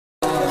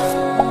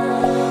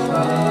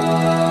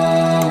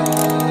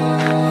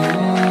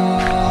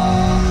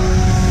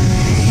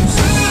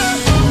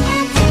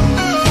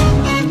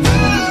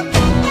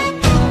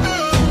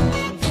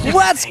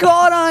What's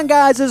going on,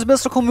 guys? This is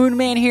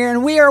MysticalMoonMan here,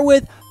 and we are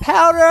with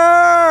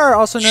Powder,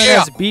 also known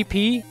as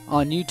BP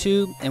on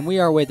YouTube, and we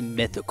are with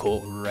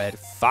Mythical Red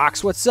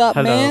Fox. What's up,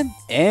 man?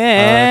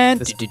 And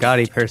this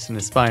gaudy person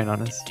is spying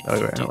on us. Oh,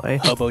 we ran away.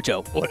 Hobo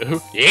Joe.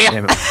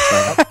 Yeah.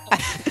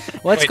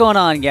 What's going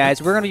on, guys?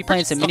 We're gonna be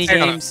playing some mini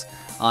games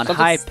on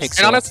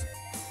Hypixel.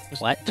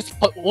 What?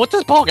 What's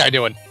this ball guy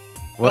doing?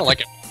 What? I don't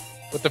like it.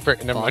 What the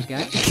frick? Never mind.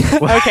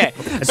 Okay,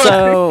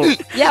 so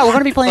yeah, we're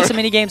gonna be playing some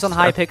mini games on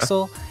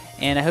Hypixel,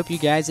 and I hope you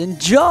guys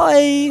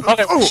enjoy.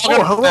 Okay.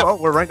 Hello.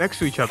 We're right next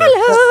to each other.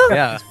 Hello.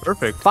 Yeah. It's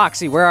perfect.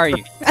 Foxy, where are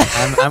you?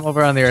 I'm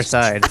over on the other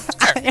side.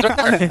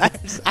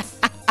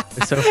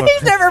 It's so fun.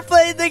 He's never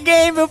played the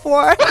game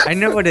before. I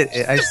know what it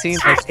is. I've seen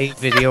like 8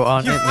 video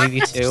on it,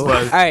 maybe 2. All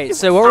right,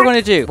 so what we're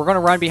gonna do? We're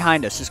gonna run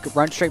behind us. Just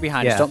run straight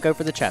behind us. Don't go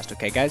for the chest,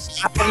 okay,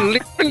 guys? Watch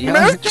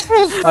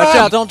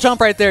out! Don't jump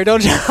right there.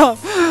 Don't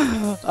jump.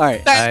 All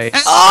right.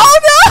 Oh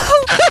no!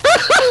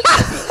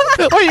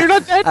 Wait, you're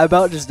not dead? I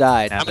about just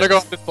died. I'm gonna go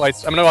up this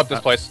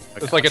place.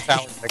 It's like a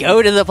tower.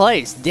 Go to the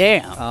place.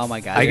 Damn. Oh my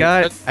god.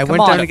 I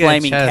went down to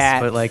get a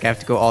chest, but like I have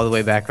to go all the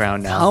way back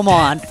around now. Come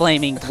on,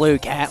 flaming blue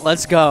cat.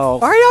 Let's go.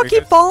 Why y'all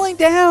keep falling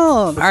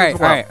down? All right.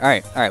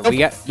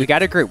 We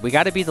got a group. We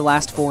got to be the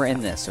last 4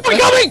 in this. Okay? We're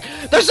coming!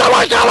 There's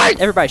someone coming!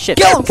 Everybody, shit.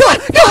 Kill him!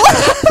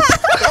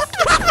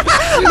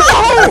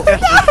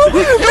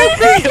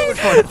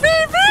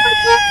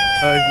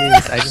 Oh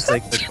jeez, I just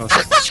like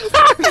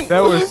the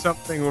There was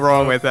something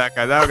wrong with that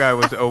guy. That guy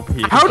was OP.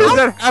 How did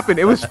that happen?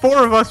 It was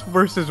 4 of us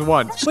versus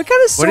 1. What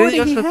kind of sword What did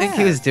you he also think he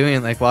have? was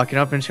doing? Like walking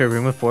up into a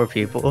room with 4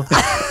 people?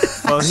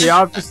 Well, he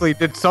obviously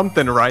did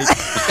something right.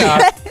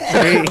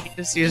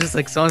 he just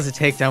like someone's to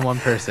take down 1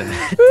 person.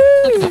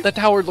 That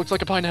tower looks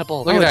like a pineapple.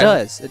 Look Oh, at it that.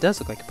 does. It does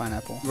look like a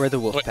pineapple. We're the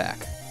wolf Wait. pack.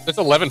 There's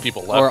 11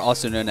 people left. Or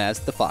also known as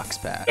the fox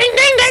pack.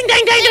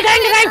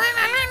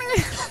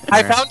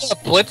 I found a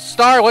blitz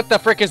star. What the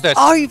frick is this?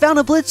 Oh, you found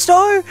a blitz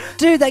star?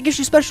 Dude, that gives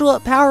you special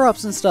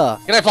power-ups and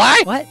stuff. Can I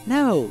fly? What?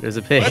 No. There's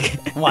a pig.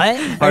 What?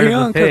 Part Are of you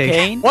a on pig.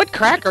 cocaine? What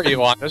crack are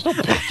you on? There's no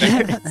pig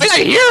there. Wait, I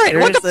hear it.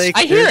 What the? There's, like-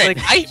 I hear there's,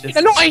 it.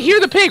 like, No, I hear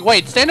the pig.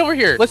 Wait, stand over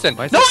here. Listen.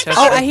 Why is No, that chest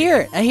Oh, open? I hear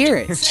it. I hear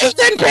it.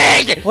 listen,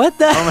 pig. What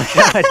the Oh my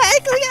god.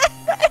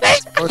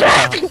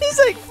 heck? He's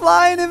like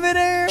flying in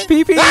midair.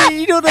 PP,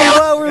 you don't know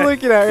what we're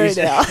looking at right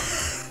now.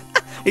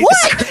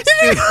 What?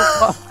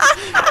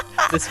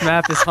 This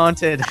map is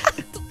haunted.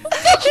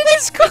 He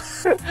just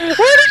Where'd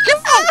it go?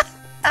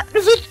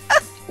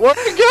 Where'd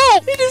it go?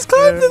 He just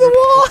climbed through the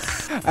wall.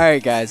 All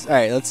right, guys. All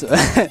right, let's.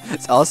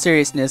 It's all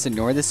seriousness.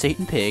 Ignore the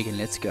Satan pig and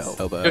let's go.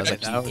 Hobo. Good. Like,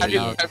 That was Have you-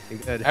 not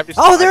good.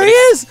 oh, there he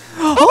is!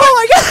 Oh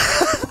my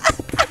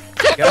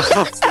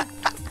god!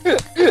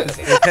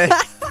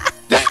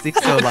 Is he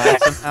still alive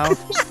somehow?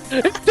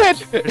 It's dead.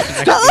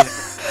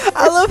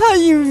 I love how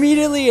you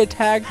immediately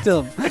attacked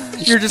him.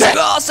 You're just like,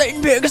 oh,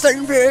 Satan pig,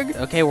 Satan pig.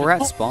 Okay, we're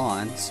at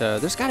spawn, so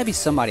there's got to be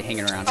somebody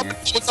hanging around here.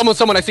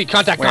 Someone I see.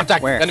 Contact.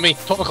 Where? Enemy.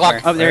 12 o'clock.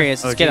 Where? Oh, there he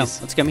is. Let's Oh, get him.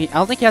 geez. Let's get him. I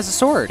don't think he has a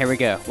sword. Here we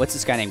go. What's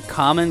this guy named?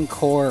 Common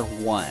Core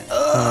 1.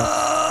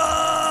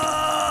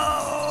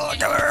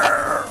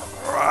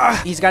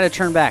 He's got to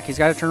turn back. He's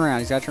got to turn around.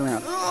 He's got to turn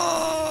around.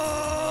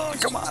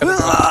 Come on.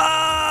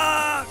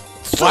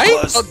 Why?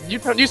 Oh, you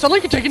sound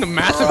like you're taking a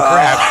massive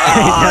crap.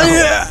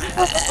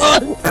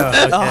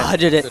 Oh, I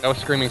did it. I was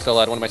screaming so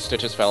loud, one of my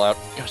stitches fell out.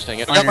 Gosh dang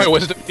it. I got my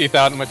wisdom teeth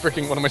out and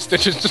one of my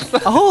stitches just fell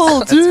out.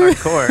 Oh, dude.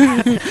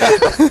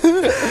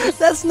 Hardcore.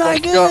 That's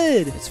not Let's go.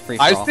 good. It's free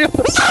I fall. still.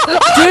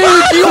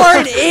 Dude, you are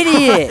an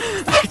idiot.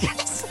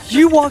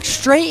 You walked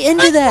straight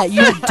into that,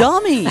 you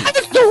dummy.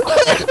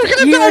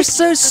 You are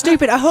so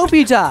stupid. I hope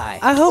you die.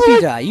 I hope you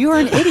die. You are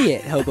an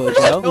idiot, Hobo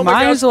Joe. Oh my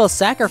Might God. as well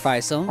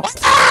sacrifice him.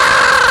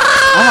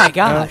 Oh my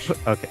gosh.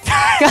 Okay.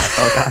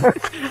 Oh god.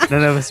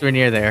 None of us were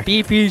near there.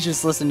 BP's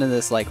just listening to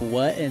this like,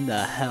 what in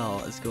the hell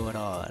is going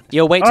on?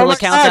 Yo, wait till the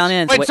countdown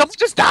ends. Wait, someone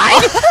just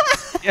died?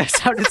 Yes,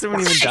 how did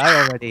someone even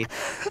die already?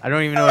 I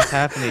don't even know what's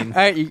happening.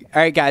 All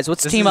right, guys,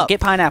 let's This team is- up. Get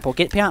pineapple.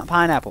 Get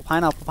pineapple.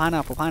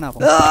 Pineapple.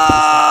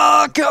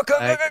 Ah, I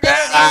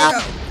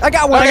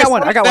got one.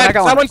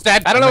 Someone's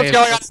dead. I don't know what's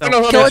going on. I don't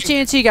know who Kill the it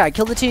is. TNT guy.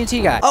 Kill the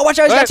TNT guy. Oh, watch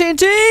out, he's got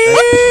TNT!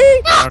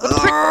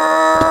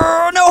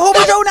 No,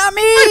 Hobo Joe, not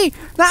me!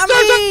 Not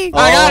me!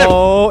 I got him.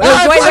 Oh,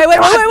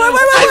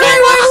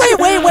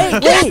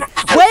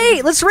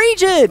 wait, let's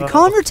regen!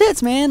 Calm your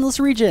tits, man. Let's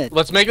regen.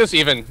 Let's make this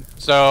even.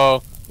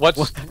 So,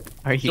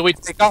 Are you? do we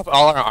take off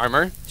all our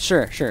armor?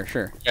 Sure.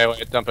 Okay,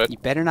 wait, dump it. You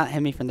better not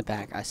hit me from the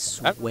back, I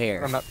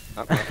swear. I'm not.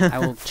 I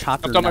will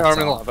chop your Dump my nuts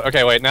armor in the off. lava.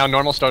 Okay, wait, now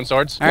normal stone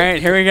swords.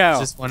 Alright, here we go.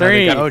 Just one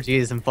 3. other guy. Oh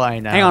jeez, I'm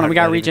flying now. Hang on, we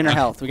gotta Alright, regen our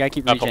health. We gotta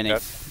keep Oh, regening.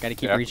 okay. Gotta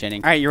keep Yeah.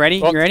 regening. Alright, you ready?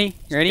 Well, You ready?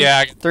 You ready?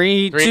 yeah,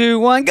 3, three. 2,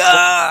 1, go!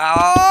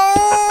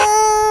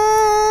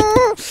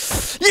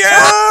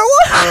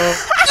 Yeah!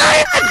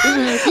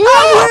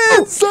 I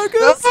win,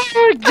 suckers! Oh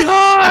my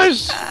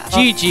gosh!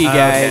 GG,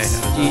 guys.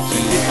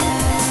 GG.